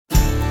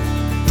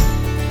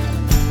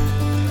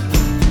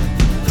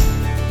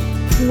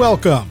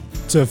Welcome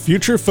to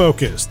Future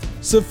Focused,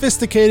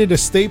 Sophisticated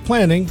Estate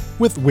Planning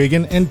with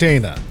Wiggin and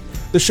Dana,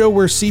 the show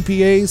where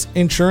CPAs,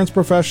 insurance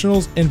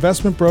professionals,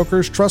 investment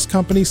brokers, trust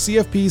companies,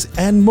 CFPs,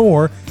 and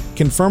more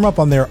can firm up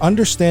on their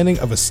understanding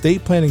of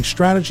estate planning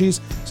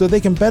strategies so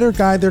they can better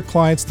guide their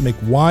clients to make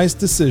wise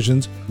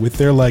decisions with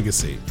their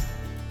legacy.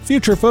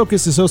 Future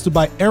Focus is hosted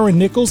by Aaron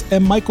Nichols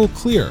and Michael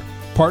Clear,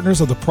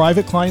 partners of the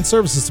Private Client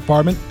Services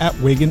Department at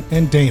Wiggin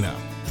and Dana.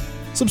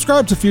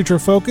 Subscribe to Future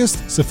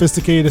Focused,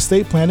 Sophisticated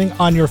Estate Planning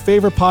on your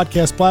favorite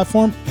podcast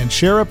platform and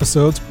share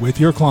episodes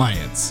with your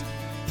clients.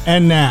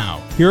 And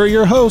now, here are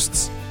your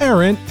hosts,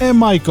 Aaron and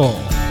Michael.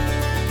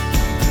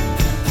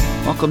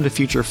 Welcome to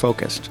Future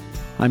Focused.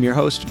 I'm your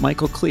host,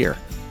 Michael Clear,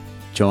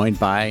 joined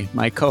by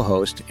my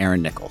co-host,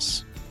 Aaron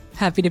Nichols.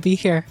 Happy to be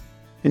here.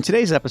 In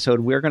today's episode,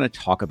 we're going to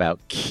talk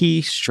about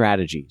key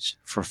strategies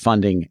for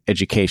funding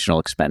educational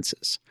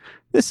expenses.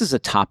 This is a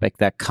topic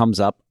that comes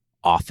up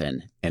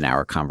often in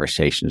our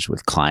conversations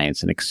with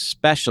clients, and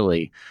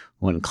especially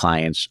when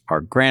clients are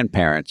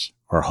grandparents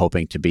or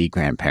hoping to be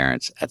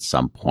grandparents at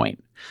some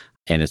point.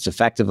 And it's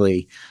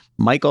effectively,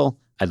 Michael,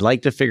 I'd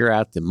like to figure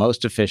out the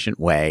most efficient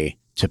way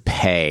to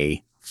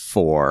pay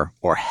for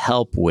or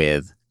help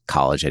with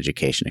college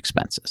education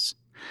expenses.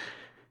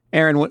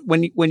 Aaron,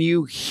 when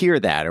you hear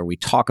that or we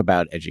talk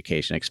about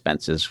education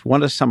expenses,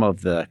 what are some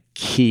of the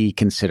key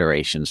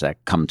considerations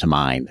that come to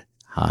mind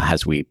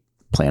as we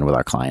plan with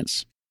our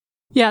clients?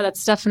 Yeah,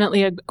 that's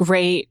definitely a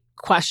great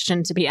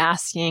question to be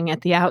asking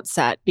at the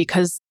outset,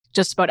 because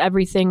just about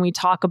everything we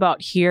talk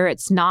about here,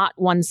 it's not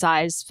one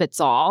size fits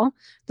all.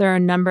 There are a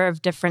number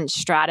of different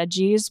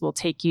strategies. We'll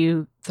take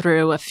you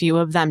through a few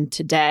of them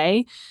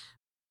today.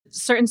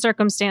 Certain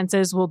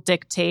circumstances will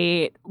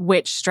dictate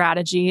which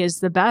strategy is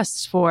the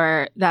best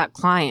for that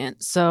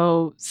client.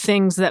 So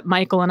things that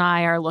Michael and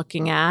I are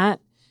looking at,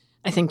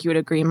 I think you would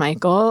agree,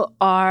 Michael,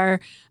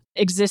 are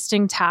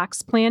existing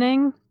tax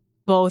planning,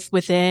 both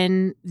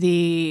within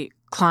the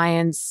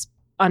client's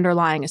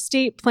underlying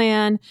estate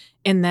plan,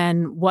 and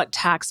then what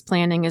tax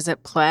planning is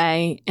at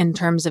play in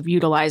terms of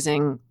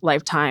utilizing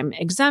lifetime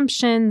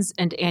exemptions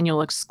and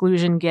annual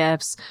exclusion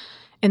gifts.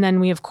 And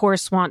then we, of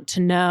course, want to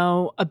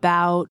know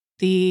about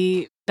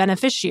the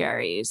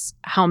beneficiaries.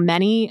 How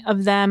many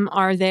of them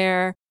are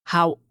there?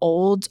 How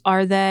old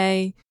are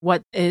they?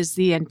 What is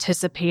the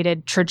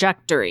anticipated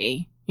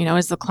trajectory?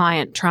 Is the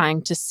client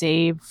trying to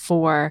save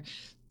for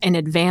an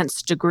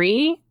advanced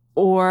degree,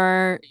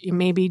 or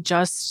maybe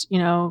just,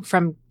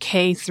 from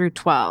K through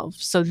 12?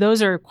 So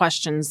those are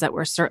questions that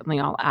we're certainly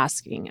all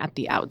asking at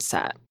the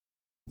outset.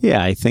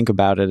 Yeah, I think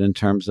about it in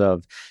terms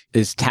of,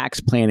 is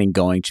tax planning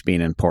going to be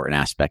an important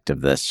aspect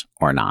of this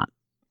or not?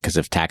 Because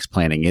if tax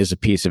planning is a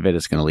piece of it,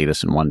 it's going to lead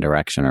us in one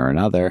direction or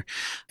another.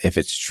 If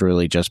it's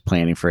truly just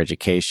planning for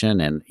education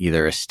and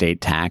either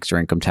estate tax or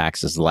income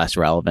tax is less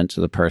relevant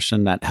to the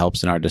person, that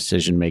helps in our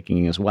decision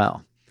making as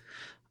well.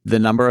 The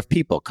number of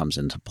people comes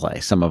into play.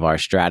 Some of our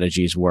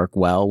strategies work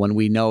well when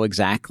we know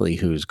exactly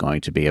who's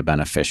going to be a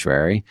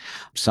beneficiary.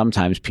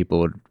 Sometimes people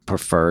would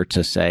prefer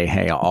to say,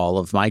 hey, all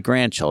of my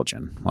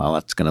grandchildren. Well,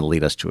 that's going to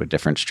lead us to a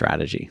different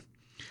strategy.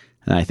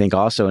 And I think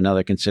also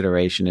another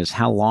consideration is,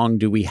 how long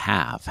do we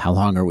have? How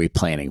long are we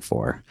planning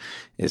for?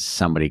 Is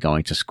somebody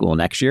going to school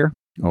next year,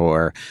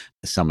 or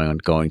is someone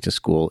going to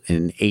school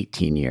in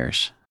 18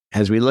 years?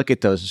 As we look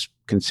at those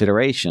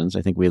considerations,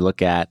 I think we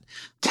look at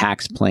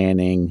tax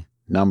planning,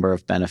 number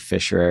of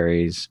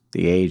beneficiaries,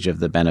 the age of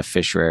the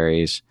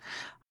beneficiaries,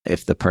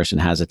 if the person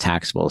has a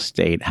taxable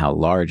estate, how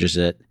large is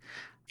it,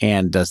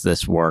 and does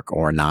this work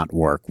or not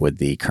work with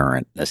the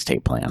current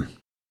estate plan?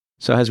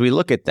 So as we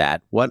look at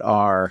that, what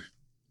are,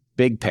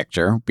 big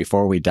picture,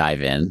 before we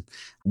dive in,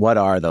 what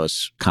are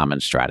those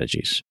common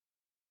strategies?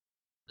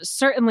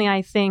 Certainly,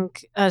 I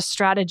think a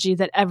strategy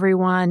that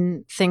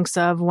everyone thinks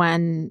of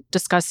when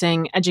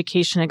discussing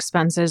education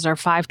expenses are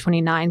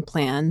 529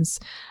 plans.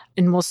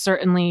 And we'll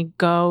certainly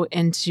go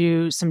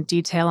into some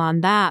detail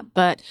on that.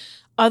 But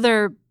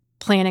other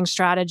planning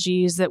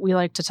strategies that we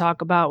like to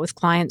talk about with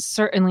clients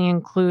certainly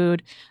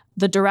include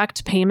the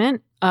direct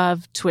payment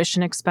of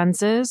tuition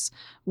expenses,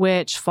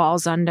 which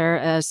falls under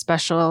a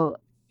special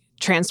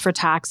transfer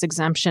tax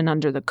exemption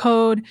under the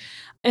code.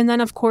 And then,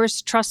 of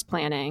course, trust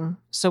planning.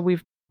 So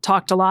we've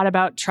talked a lot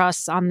about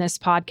trusts on this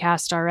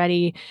podcast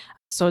already.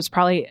 So it's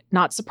probably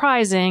not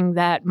surprising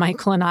that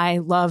Michael and I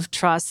love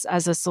trusts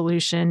as a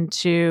solution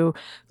to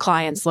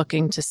clients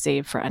looking to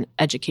save for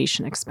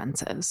education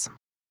expenses.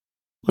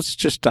 Let's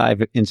just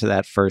dive into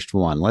that first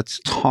one.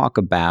 Let's talk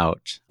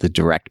about the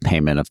direct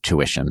payment of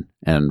tuition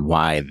and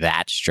why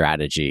that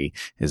strategy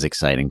is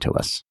exciting to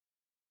us.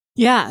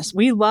 Yes,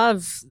 we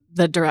love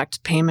the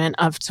direct payment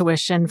of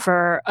tuition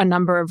for a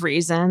number of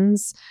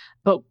reasons.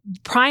 But the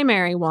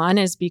primary one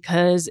is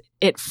because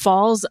it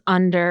falls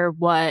under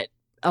what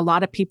a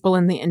lot of people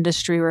in the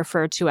industry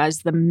refer to as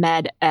the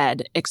med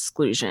ed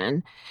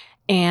exclusion.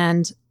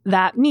 And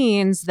that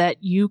means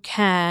that you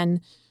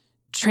can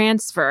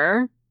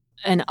transfer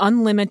an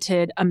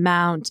unlimited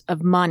amount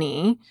of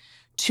money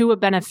to a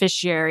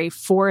beneficiary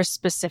for a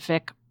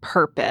specific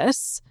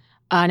purpose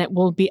and it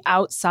will be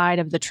outside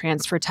of the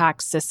transfer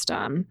tax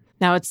system.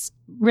 Now, it's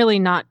really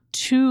not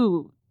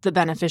to the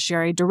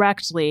beneficiary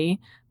directly,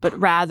 but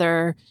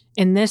rather,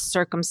 in this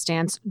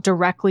circumstance,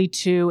 directly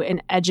to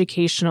an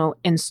educational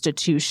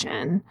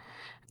institution.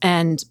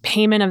 And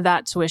payment of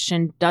that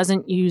tuition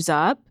doesn't use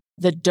up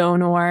the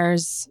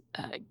donor's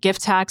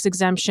gift tax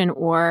exemption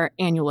or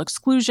annual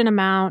exclusion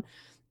amount.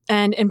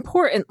 And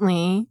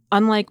importantly,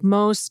 unlike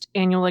most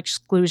annual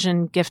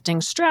exclusion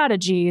gifting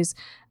strategies,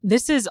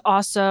 this is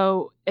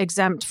also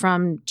exempt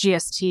from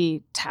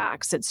GST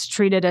tax. It's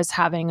treated as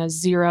having a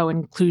zero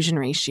inclusion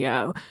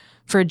ratio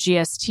for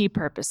GST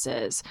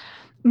purposes,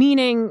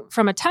 meaning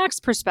from a tax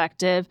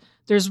perspective,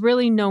 there's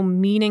really no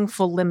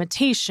meaningful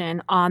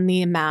limitation on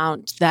the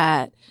amount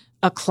that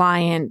a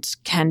client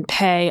can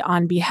pay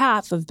on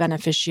behalf of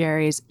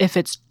beneficiaries if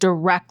it's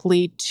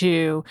directly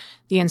to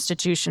the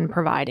institution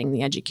providing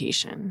the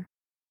education.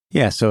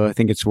 Yeah, so I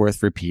think it's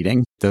worth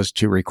repeating those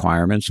two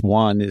requirements.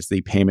 One is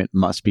the payment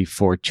must be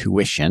for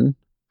tuition,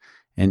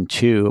 and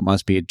two, it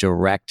must be a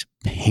direct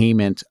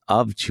payment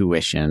of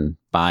tuition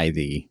by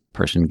the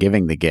person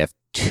giving the gift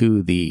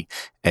to the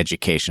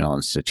educational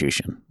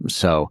institution.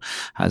 So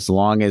as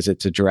long as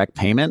it's a direct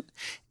payment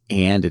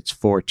and it's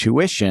for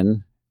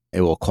tuition,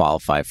 it will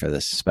qualify for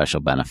this special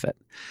benefit.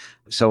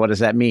 So what does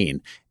that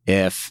mean?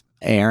 If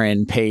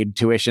Erin paid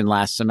tuition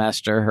last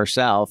semester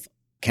herself,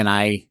 can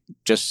I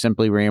just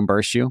simply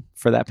reimburse you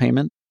for that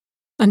payment?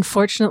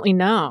 Unfortunately,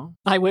 no.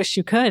 I wish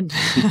you could.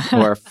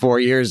 Or 4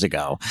 years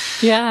ago.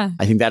 Yeah.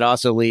 I think that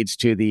also leads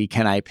to the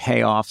can I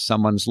pay off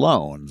someone's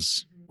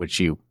loans, which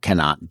you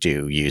cannot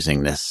do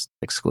using this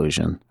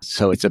exclusion.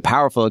 So it's a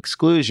powerful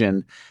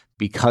exclusion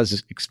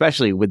because,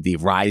 especially with the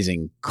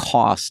rising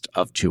cost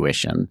of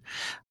tuition,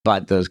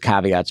 but those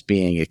caveats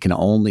being it can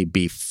only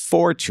be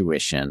for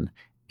tuition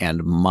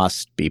and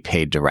must be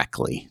paid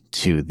directly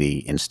to the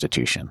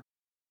institution.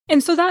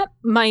 And so that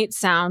might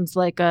sound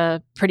like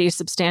a pretty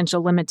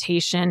substantial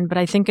limitation, but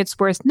I think it's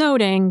worth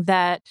noting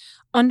that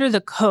under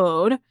the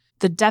code,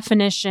 the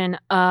definition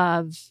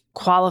of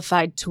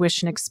qualified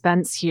tuition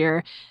expense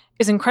here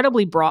is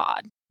incredibly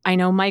broad. I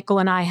know Michael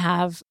and I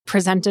have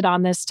presented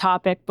on this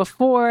topic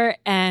before,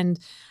 and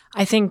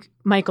I think,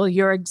 Michael,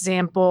 your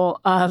example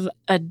of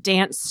a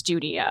dance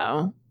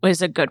studio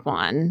was a good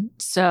one.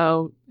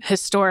 So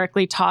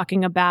historically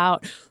talking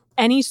about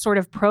any sort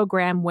of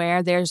program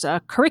where there's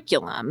a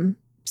curriculum.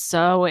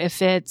 So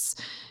if it's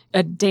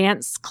a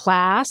dance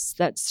class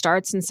that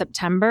starts in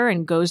September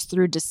and goes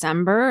through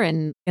December,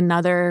 and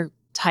another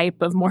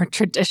type of more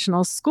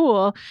traditional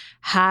school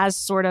has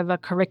sort of a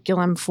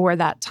curriculum for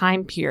that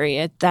time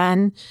period,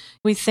 then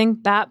we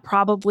think that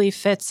probably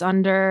fits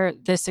under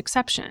this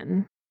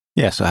exception.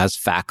 Yeah, so as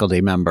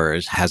faculty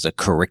members, has a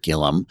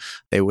curriculum,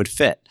 they would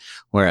fit.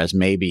 Whereas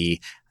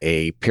maybe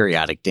a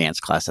periodic dance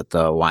class at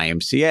the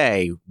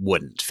YMCA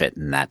wouldn't fit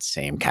in that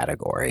same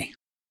category.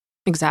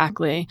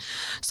 Exactly.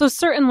 So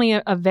certainly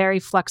a very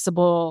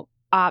flexible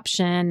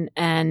option,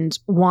 and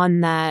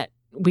one that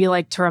we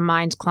like to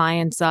remind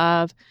clients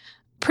of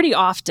pretty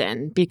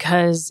often,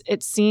 because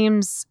it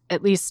seems,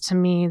 at least to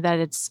me, that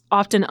it's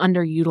often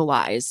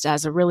underutilized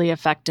as a really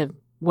effective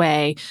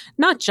way,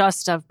 not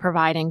just of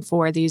providing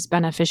for these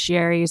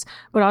beneficiaries,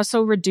 but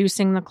also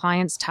reducing the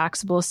client's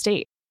taxable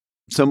estate.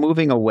 So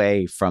moving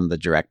away from the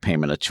direct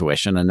payment of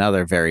tuition,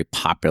 another very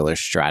popular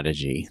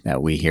strategy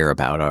that we hear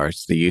about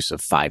is the use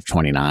of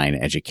 529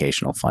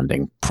 educational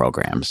funding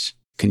programs.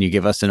 Can you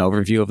give us an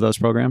overview of those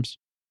programs?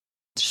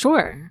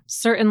 Sure.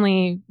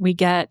 Certainly, we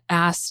get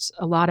asked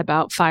a lot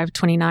about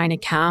 529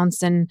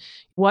 accounts, and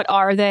what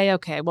are they?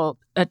 Okay, well,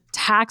 a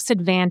tax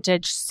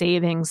advantage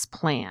savings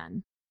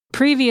plan.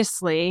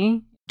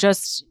 Previously,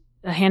 just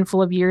a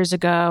handful of years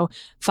ago,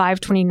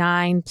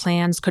 529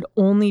 plans could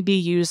only be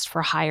used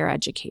for higher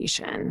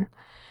education.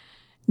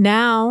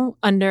 Now,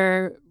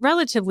 under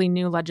relatively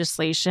new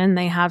legislation,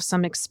 they have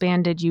some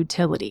expanded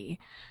utility.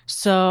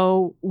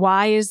 So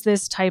why is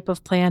this type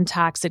of plan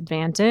tax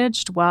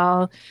advantaged?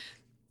 Well,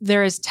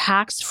 there is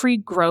tax-free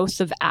growth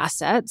of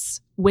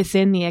assets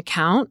within the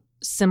account,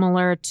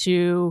 similar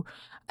to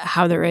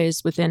how there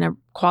is within a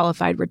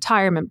qualified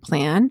retirement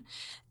plan.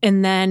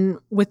 And then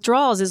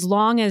withdrawals, as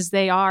long as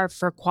they are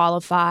for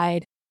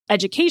qualified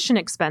education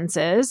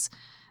expenses,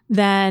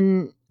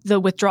 then the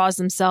withdrawals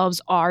themselves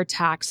are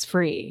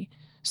tax-free.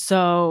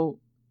 So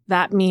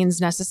that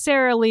means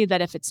necessarily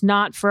that if it's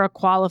not for a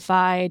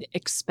qualified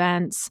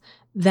expense,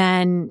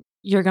 then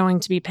you're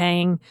going to be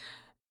paying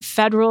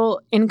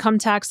federal income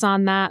tax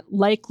on that,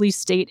 likely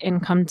state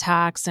income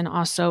tax, and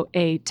also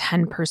a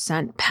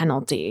 10%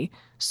 penalty.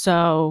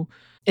 So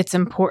it's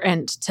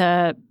important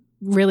to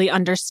really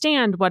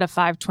understand what a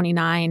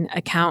 529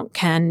 account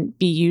can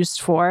be used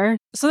for.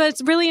 So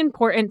that's really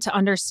important to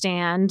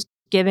understand,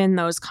 given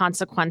those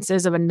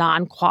consequences of a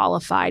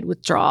non-qualified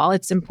withdrawal.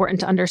 It's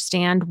important to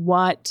understand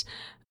what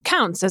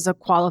counts as a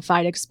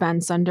qualified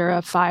expense under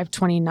a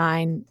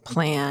 529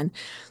 plan.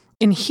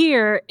 And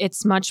here,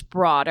 it's much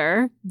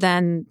broader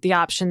than the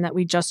option that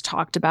we just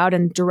talked about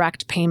in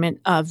direct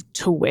payment of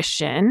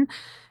tuition,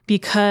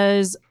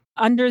 because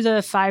Under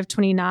the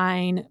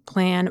 529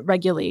 plan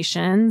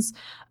regulations,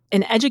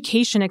 an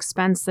education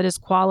expense that is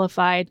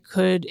qualified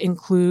could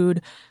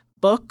include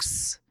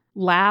books,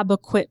 lab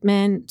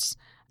equipment,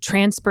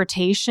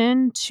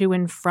 transportation to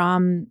and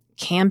from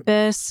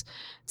campus.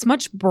 It's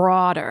much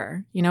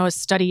broader, a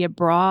study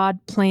abroad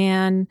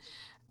plan,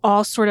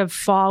 all sort of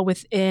fall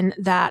within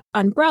that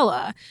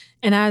umbrella.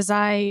 And as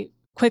I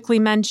quickly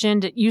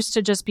mentioned, it used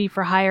to just be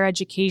for higher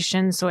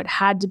education, so it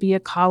had to be a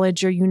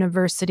college or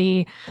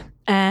university.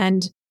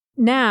 And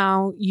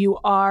now you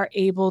are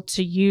able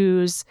to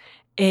use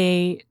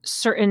a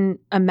certain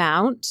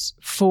amount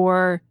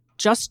for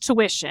just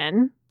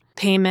tuition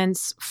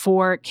payments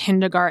for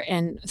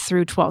kindergarten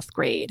through 12th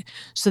grade.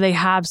 So they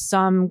have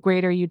some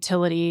greater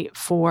utility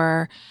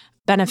for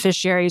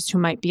beneficiaries who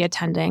might be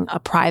attending a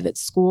private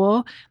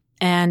school,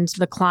 and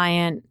the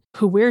client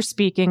who we're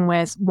speaking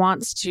with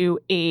wants to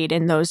aid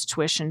in those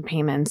tuition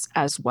payments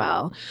as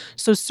well.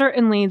 So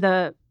certainly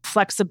the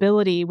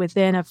flexibility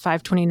within a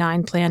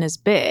 529 plan is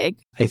big.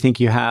 I think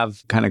you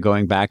have, kind of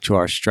going back to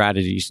our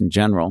strategies in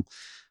general,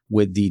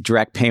 with the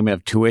direct payment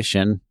of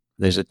tuition,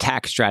 there's a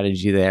tax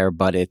strategy there,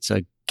 but it's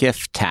a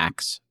gift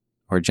tax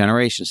or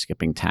generation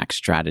skipping tax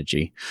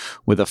strategy.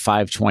 With a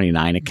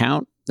 529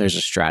 account, there's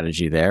a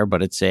strategy there,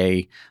 but it's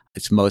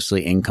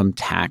mostly income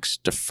tax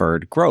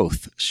deferred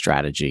growth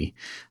strategy,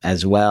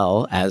 as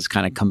well as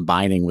kind of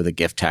combining with a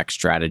gift tax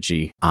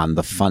strategy on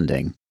the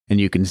funding. And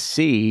you can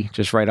see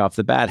just right off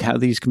the bat how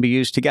these can be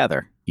used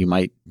together. You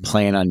might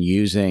plan on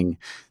using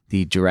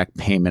the direct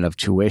payment of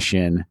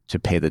tuition to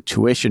pay the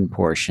tuition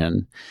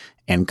portion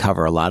and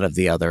cover a lot of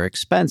the other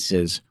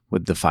expenses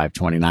with the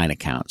 529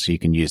 account. So you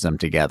can use them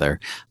together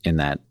in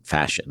that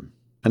fashion.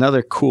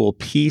 Another cool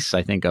piece,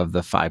 I think, of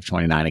the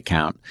 529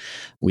 account,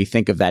 we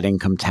think of that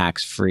income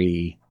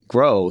tax-free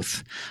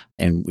growth,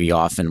 and we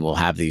often will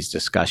have these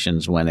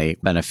discussions when a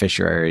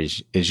beneficiary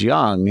is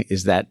young,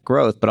 is that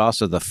growth, but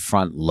also the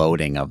front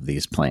loading of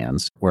these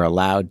plans. We're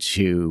allowed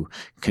to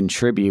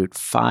contribute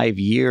 5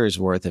 years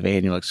worth of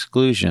annual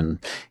exclusion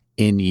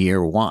in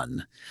year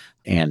one.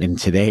 And in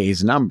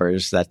today's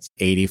numbers, that's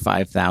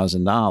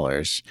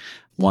 $85,000.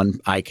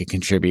 I could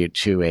contribute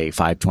to a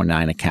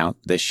 529 account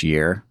this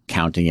year,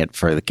 counting it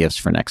for the gifts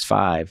for next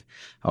 5.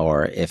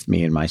 Or if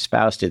me and my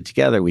spouse did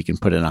together, we can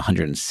put in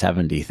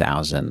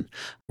 $170,000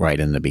 right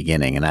in the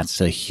beginning. And that's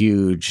a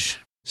huge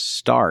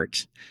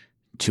start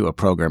to a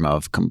program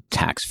of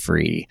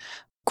tax-free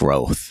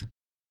growth.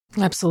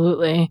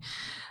 Absolutely.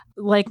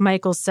 Like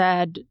Michael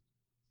said,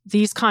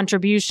 these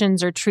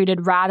contributions are treated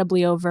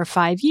ratably over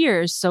 5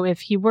 years. So if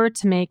he were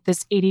to make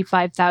this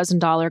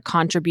 $85,000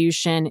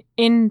 contribution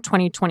in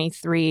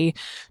 2023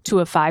 to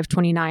a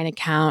 529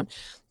 account,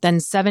 then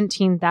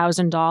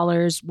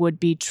 $17,000 would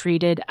be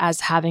treated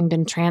as having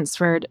been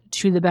transferred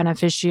to the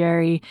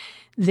beneficiary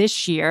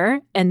this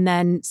year, and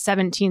then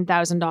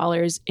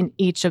 $17,000 in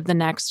each of the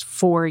next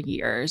 4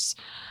 years.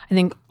 I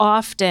think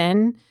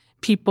often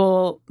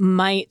people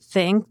might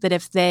think that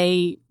if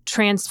they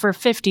transfer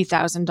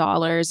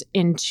 $50,000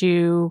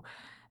 into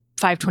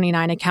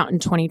 529 account in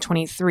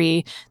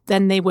 2023,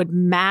 then they would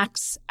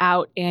max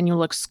out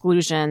annual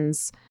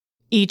exclusions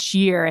each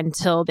year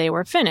until they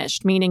were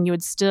finished, meaning you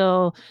would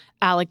still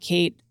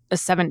allocate a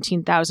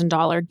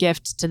 $17,000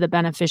 gift to the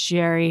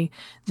beneficiary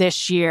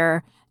this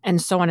year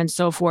and so on and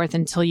so forth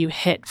until you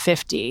hit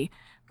 50.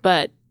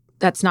 But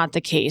that's not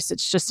the case.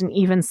 It's just an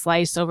even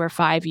slice over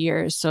 5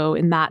 years. So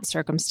in that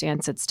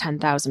circumstance, it's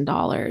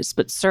 $10,000,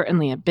 but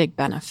certainly a big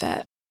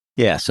benefit.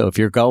 Yeah. So if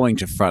you're going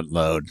to front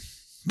load,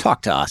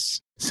 talk to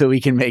us so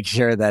we can make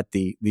sure that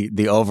the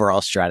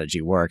overall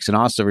strategy works. And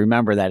also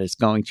remember that it's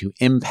going to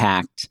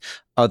impact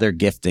other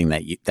gifting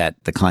that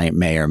the client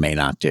may or may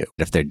not do.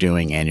 If they're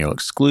doing annual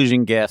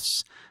exclusion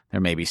gifts, there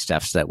may be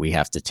steps that we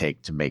have to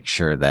take to make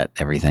sure that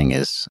everything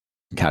is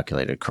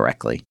calculated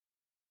correctly.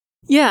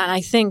 Yeah. And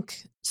I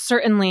think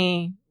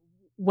certainly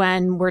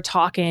when we're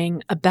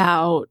talking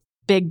about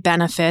big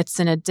benefits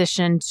in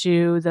addition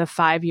to the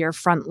 5-year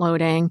front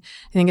loading,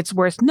 I think it's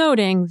worth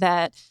noting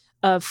that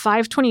a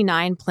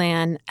 529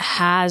 plan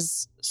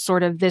has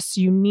sort of this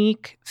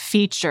unique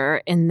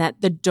feature in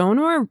that the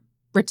donor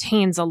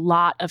retains a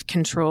lot of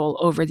control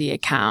over the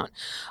account.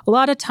 A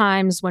lot of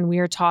times when we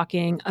are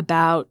talking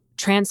about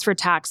transfer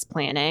tax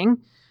planning,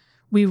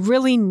 we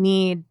really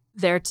need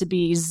there to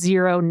be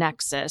zero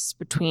nexus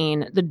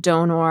between the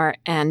donor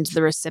and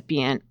the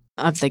recipient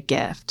of the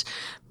gift.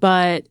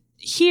 But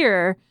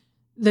here,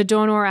 the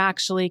donor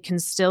actually can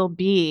still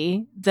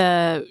be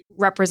the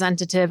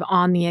representative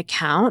on the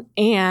account.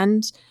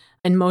 And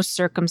in most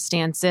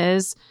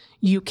circumstances,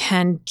 you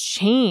can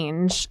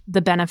change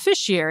the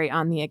beneficiary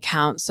on the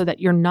account so that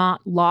you're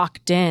not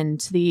locked in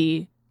to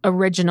the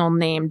original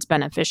named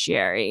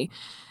beneficiary.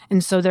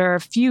 And so there are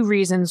a few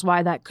reasons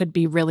why that could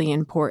be really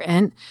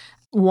important.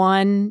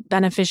 One,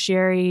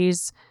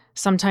 beneficiaries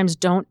sometimes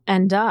don't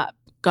end up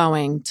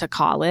going to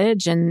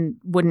college and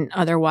wouldn't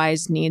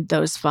otherwise need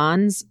those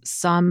funds.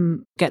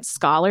 Some get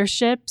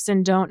scholarships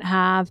and don't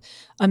have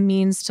a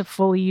means to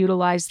fully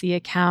utilize the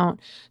account.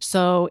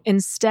 So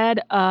instead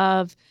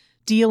of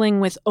dealing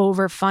with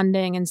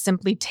overfunding and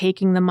simply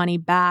taking the money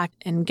back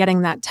and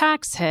getting that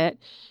tax hit,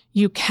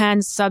 you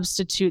can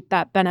substitute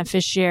that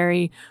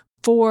beneficiary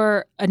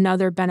for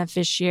another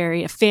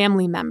beneficiary, a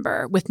family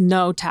member with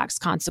no tax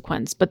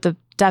consequence. But the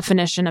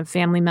definition of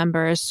family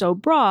member is so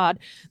broad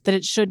that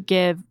it should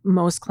give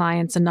most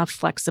clients enough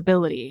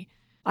flexibility.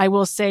 I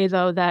will say,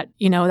 though, that,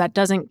 that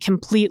doesn't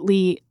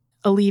completely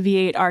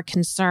alleviate our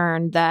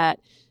concern that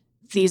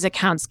these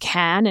accounts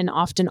can and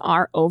often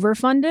are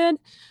overfunded.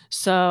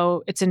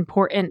 So it's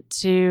important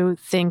to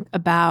think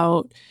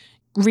about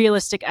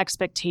realistic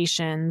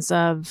expectations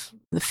of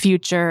the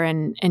future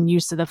and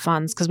use of the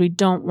funds, because we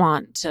don't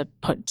want to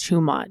put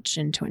too much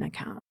into an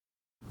account.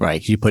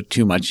 Right. You put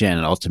too much in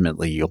and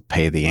ultimately you'll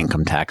pay the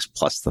income tax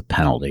plus the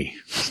penalty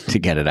to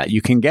get it out.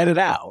 You can get it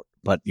out,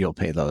 but you'll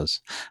pay those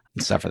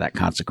and suffer that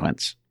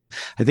consequence.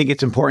 I think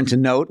it's important to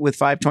note with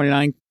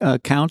 529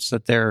 accounts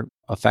that they're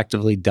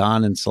effectively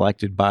done and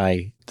selected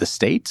by the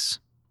states.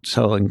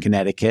 So in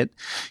Connecticut,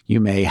 you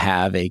may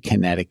have a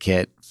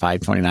Connecticut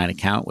 529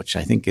 account, which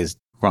I think is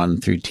run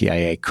through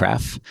TIA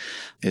CREF.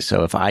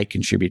 So if I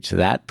contribute to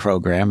that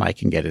program, I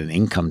can get an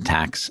income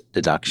tax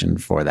deduction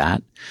for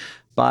that.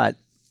 But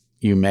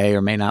you may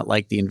or may not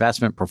like the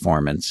investment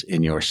performance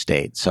in your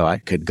state. So I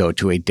could go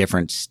to a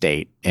different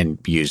state and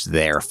use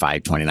their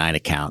 529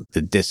 account.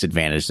 The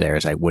disadvantage there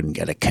is I wouldn't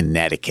get a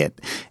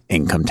Connecticut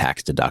income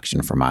tax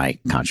deduction for my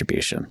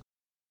contribution.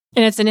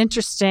 And it's an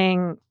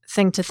interesting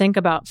thing to think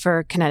about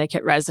for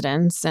Connecticut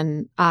residents.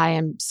 And I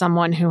am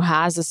someone who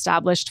has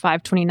established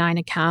 529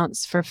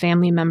 accounts for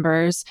family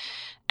members.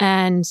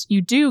 And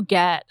you do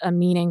get a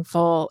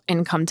meaningful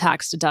income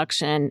tax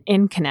deduction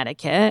in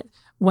Connecticut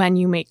when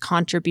you make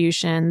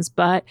contributions.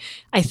 But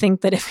I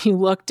think that if you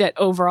looked at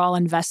overall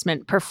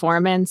investment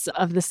performance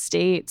of the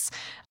states,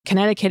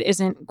 Connecticut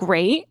isn't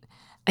great.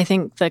 I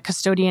think the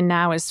custodian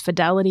now is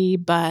Fidelity,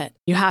 but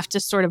you have to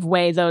sort of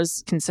weigh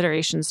those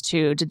considerations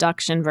too,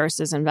 deduction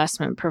versus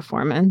investment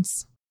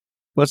performance.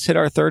 Let's hit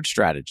our third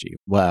strategy.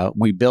 Well,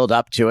 we build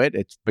up to it.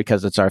 It's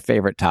because it's our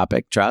favorite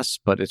topic, trust,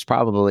 but it's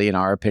probably, in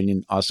our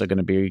opinion, also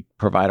going to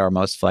provide our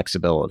most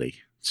flexibility.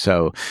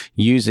 So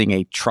using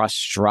a trust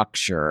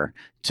structure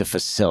to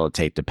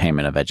facilitate the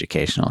payment of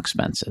educational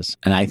expenses.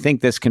 And I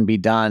think this can be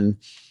done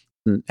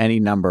in any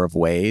number of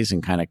ways,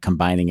 and kind of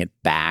combining it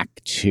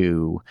back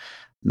to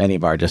many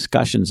of our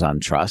discussions on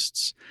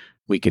trusts.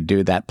 We could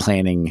do that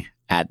planning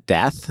at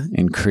death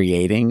and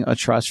creating a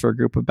trust for a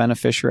group of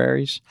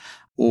beneficiaries,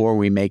 or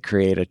we may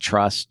create a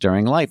trust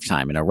during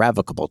lifetime, an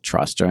irrevocable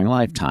trust during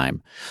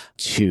lifetime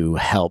to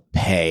help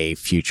pay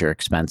future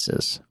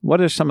expenses.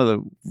 What are some of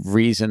the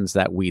reasons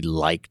that we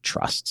like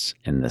trusts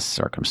in this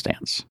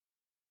circumstance?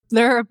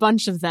 There are a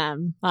bunch of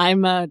them.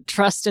 I'm a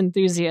trust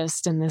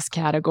enthusiast in this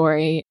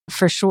category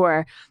for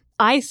sure.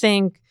 I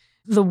think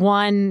the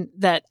one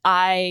that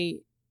I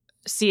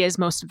see as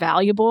most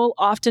valuable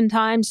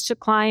oftentimes to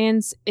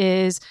clients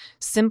is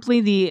simply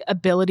the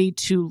ability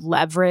to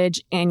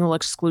leverage annual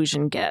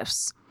exclusion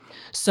gifts.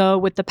 So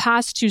with the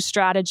past two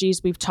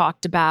strategies we've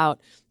talked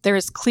about, there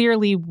is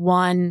clearly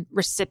one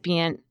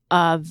recipient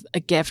of a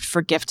gift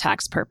for gift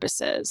tax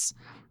purposes.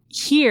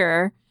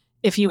 Here,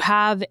 if you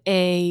have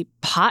a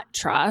pot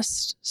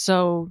trust,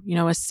 so,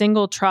 a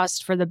single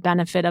trust for the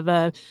benefit of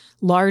a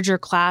larger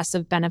class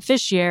of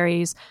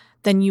beneficiaries,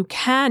 then you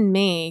can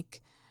make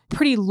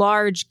pretty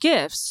large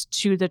gifts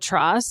to the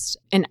trust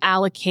and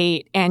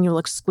allocate annual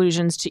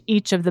exclusions to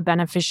each of the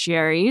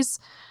beneficiaries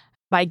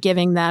by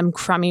giving them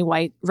crummy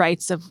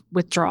rights of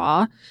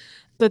withdrawal.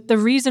 But the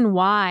reason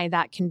why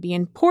that can be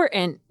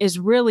important is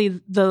really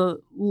the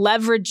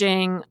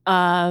leveraging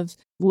of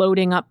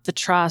loading up the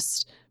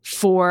trust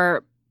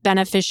for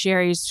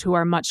beneficiaries who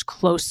are much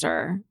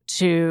closer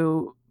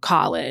to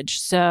college.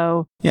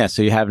 So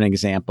you have an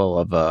example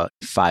of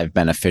 5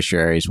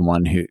 beneficiaries,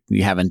 one who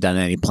you haven't done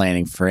any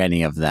planning for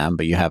any of them,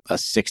 but you have a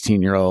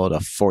 16-year-old, a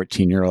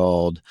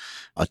 14-year-old,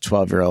 a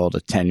 12-year-old,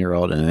 a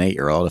 10-year-old, and an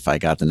 8-year-old, if I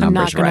got the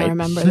numbers right. I'm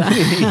not going to remember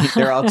that.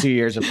 They're all 2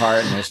 years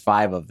apart, and there's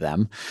 5 of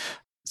them.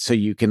 So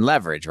you can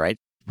leverage, right?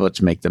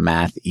 Let's make the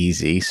math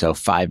easy. So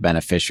 5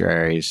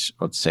 beneficiaries,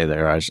 let's say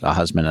there is a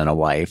husband and a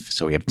wife.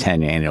 So we have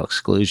 10 annual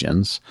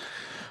exclusions.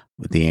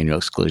 The annual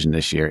exclusion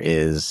this year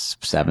is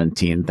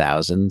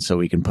 $17,000. So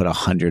we can put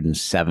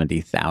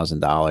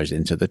 $170,000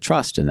 into the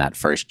trust in that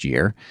first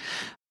year.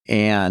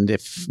 And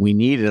if we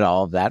needed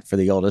all of that for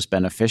the oldest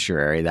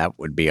beneficiary, that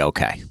would be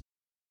okay.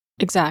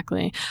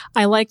 Exactly.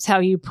 I liked how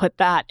you put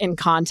that in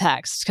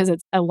context, because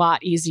it's a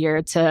lot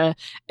easier to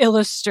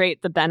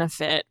illustrate the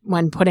benefit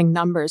when putting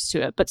numbers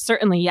to it. But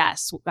certainly,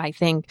 yes, I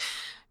think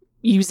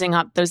using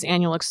up those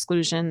annual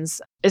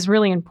exclusions is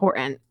really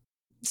important.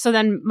 So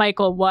then,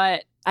 Michael,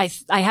 what I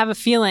have a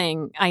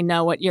feeling I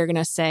know what you're going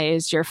to say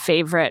is your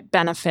favorite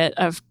benefit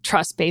of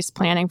trust-based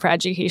planning for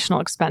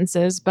educational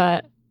expenses,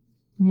 but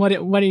what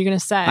are you going to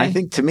say? I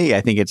think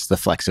it's the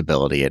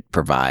flexibility it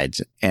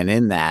provides. And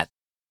in that,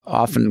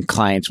 often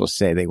clients will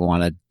say they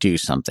want to do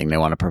something. They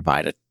want to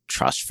provide a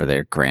trust for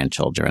their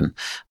grandchildren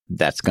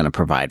that's going to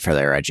provide for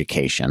their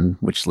education,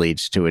 which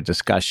leads to a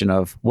discussion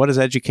of what does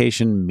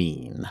education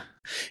mean?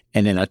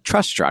 And in a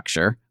trust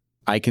structure,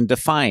 I can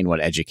define what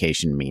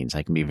education means.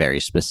 I can be very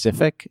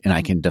specific, and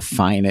I can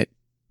define it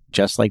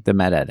just like the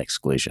med ed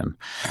exclusion.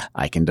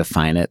 I can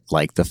define it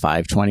like the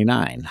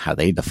 529, how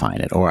they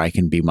define it, or I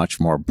can be much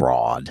more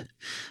broad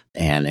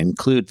and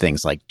include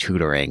things like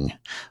tutoring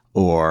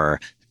or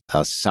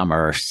a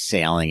summer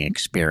sailing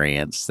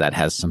experience that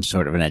has some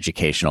sort of an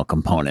educational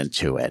component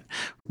to it,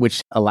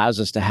 which allows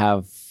us to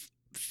have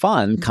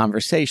fun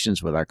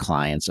conversations with our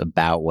clients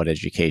about what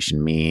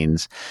education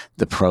means,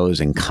 the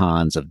pros and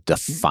cons of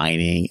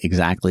defining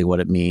exactly what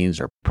it means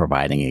or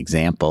providing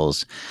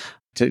examples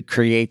to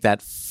create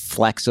that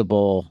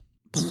flexible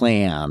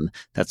plan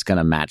that's going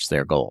to match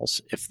their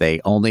goals. If they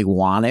only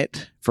want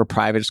it for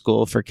private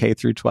school for K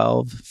through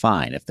 12,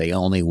 fine. If they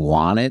only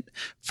want it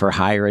for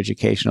higher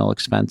educational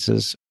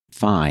expenses,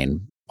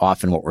 fine.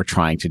 Often what we're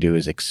trying to do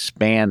is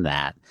expand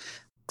that.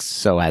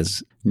 So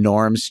as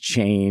norms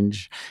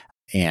change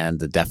and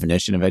the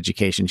definition of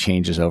education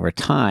changes over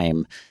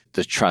time,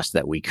 the trust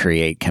that we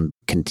create can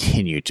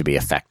continue to be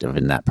effective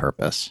in that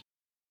purpose.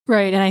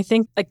 Right. And I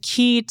think a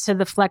key to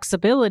the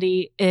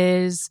flexibility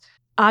is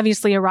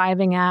obviously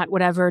arriving at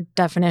whatever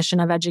definition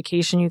of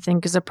education you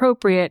think is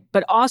appropriate,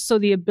 but also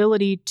the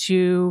ability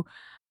to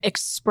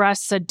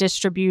express a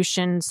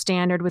distribution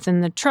standard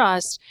within the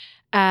trust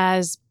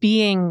as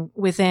being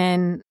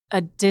within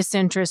a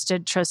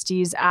disinterested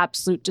trustee's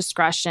absolute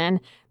discretion.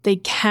 They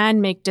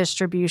can make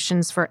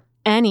distributions for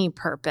any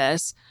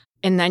purpose.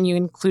 And then you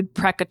include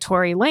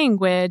precatory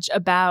language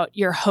about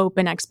your hope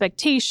and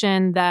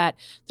expectation that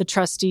the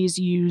trustees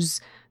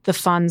use the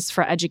funds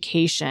for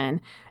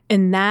education.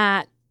 And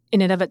that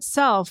in and of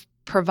itself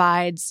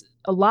provides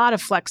a lot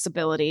of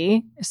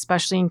flexibility,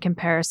 especially in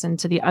comparison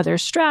to the other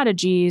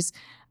strategies.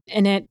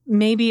 And it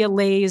maybe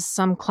allays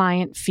some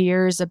client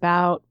fears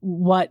about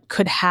what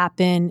could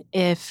happen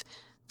if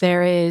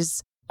there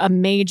is a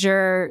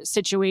major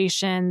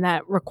situation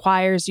that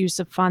requires use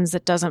of funds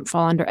that doesn't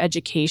fall under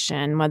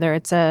education, whether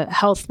it's a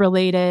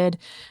health-related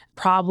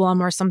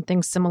problem or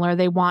something similar.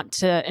 They want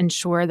to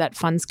ensure that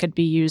funds could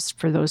be used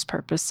for those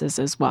purposes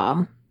as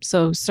well.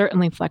 So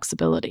certainly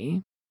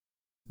flexibility.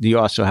 You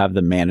also have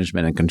the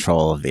management and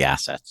control of the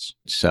assets.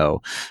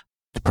 So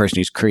the person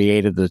who's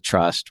created the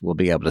trust will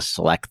be able to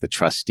select the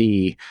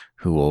trustee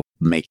who will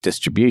make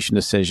distribution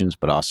decisions,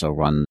 but also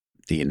run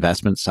the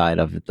investment side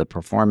of the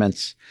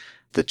performance.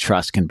 The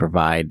trust can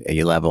provide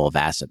a level of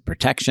asset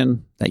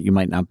protection that you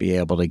might not be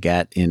able to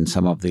get in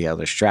some of the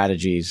other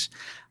strategies.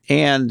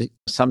 And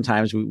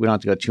sometimes we don't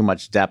have to go too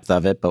much depth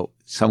of it, but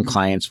some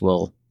clients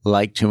will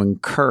like to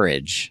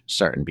encourage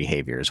certain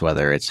behaviors,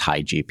 whether it's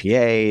high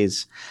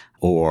GPAs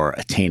or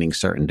attaining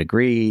certain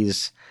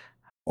degrees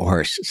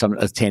or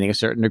attaining a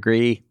certain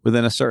degree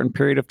within a certain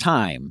period of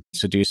time.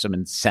 So do some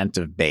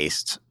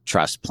incentive-based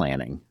trust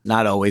planning.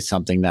 Not always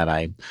something that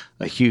I'm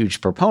a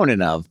huge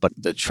proponent of, but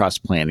the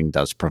trust planning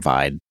does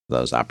provide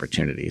those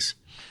opportunities.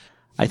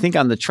 I think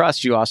on the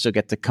trust, you also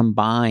get to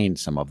combine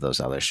some of those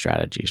other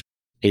strategies.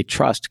 A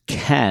trust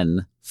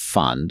can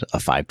fund a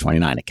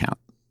 529 account.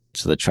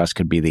 So the trust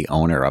could be the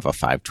owner of a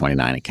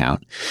 529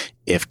 account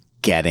if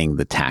getting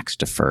the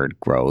tax-deferred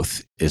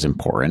growth is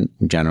important,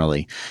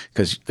 generally,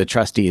 because the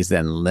trustee is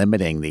then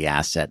limiting the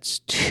assets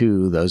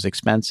to those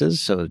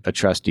expenses. So a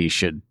trustee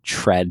should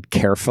tread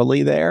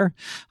carefully there,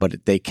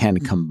 but they can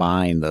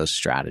combine those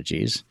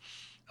strategies.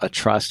 A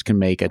trust can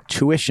make a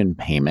tuition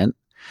payment.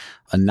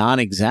 A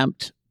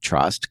non-exempt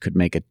trust could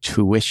make a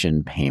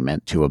tuition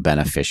payment to a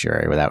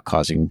beneficiary without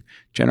causing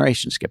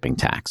generation skipping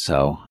tax.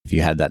 So if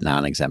you had that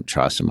non-exempt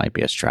trust, it might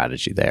be a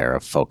strategy there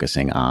of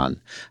focusing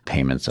on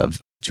payments of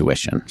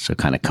tuition. So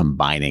kind of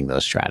combining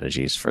those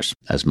strategies for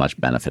as much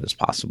benefit as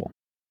possible.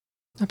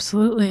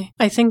 Absolutely.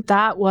 I think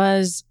that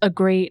was a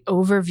great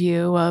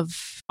overview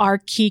of our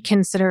key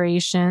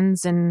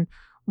considerations and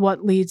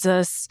what leads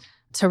us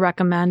to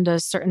recommend a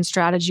certain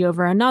strategy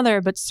over another.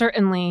 But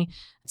certainly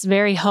it's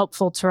very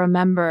helpful to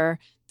remember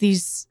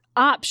these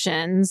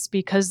options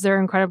because they're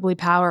incredibly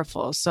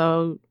powerful.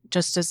 So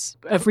just as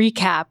a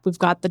recap, we've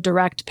got the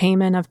direct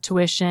payment of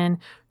tuition,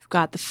 we've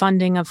got the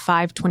funding of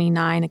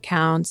 529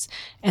 accounts,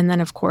 and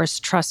then, of course,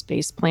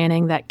 trust-based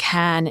planning that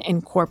can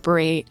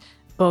incorporate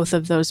both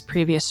of those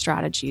previous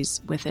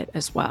strategies with it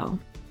as well.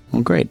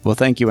 Well, great. Well,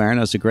 thank you, Erin.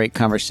 It was a great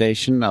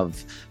conversation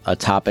of a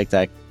topic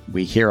that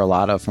we hear a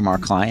lot of from our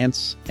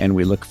clients, and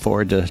we look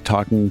forward to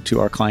talking to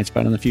our clients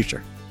about in the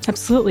future.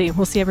 Absolutely.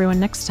 We'll see everyone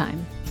next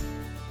time.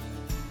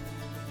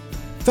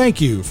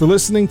 Thank you for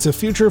listening to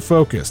Future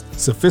Focused,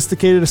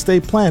 Sophisticated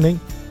Estate Planning,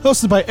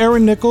 hosted by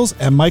Erin Nichols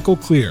and Michael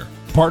Clear,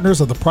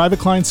 partners of the Private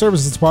Client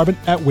Services Department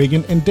at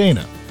Wiggin &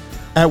 Dana.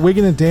 At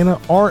Wiggin &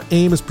 Dana, our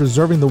aim is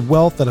preserving the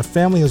wealth that a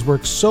family has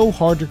worked so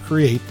hard to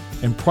create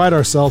and pride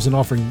ourselves in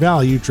offering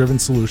value-driven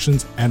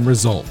solutions and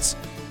results.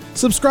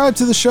 Subscribe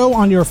to the show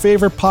on your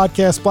favorite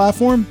podcast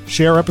platform,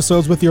 share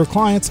episodes with your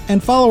clients,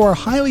 and follow our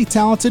highly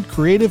talented,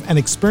 creative, and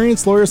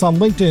experienced lawyers on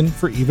LinkedIn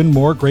for even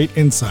more great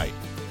insight.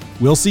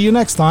 We'll see you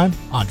next time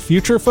on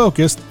Future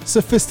Focused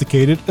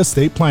Sophisticated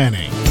Estate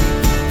Planning.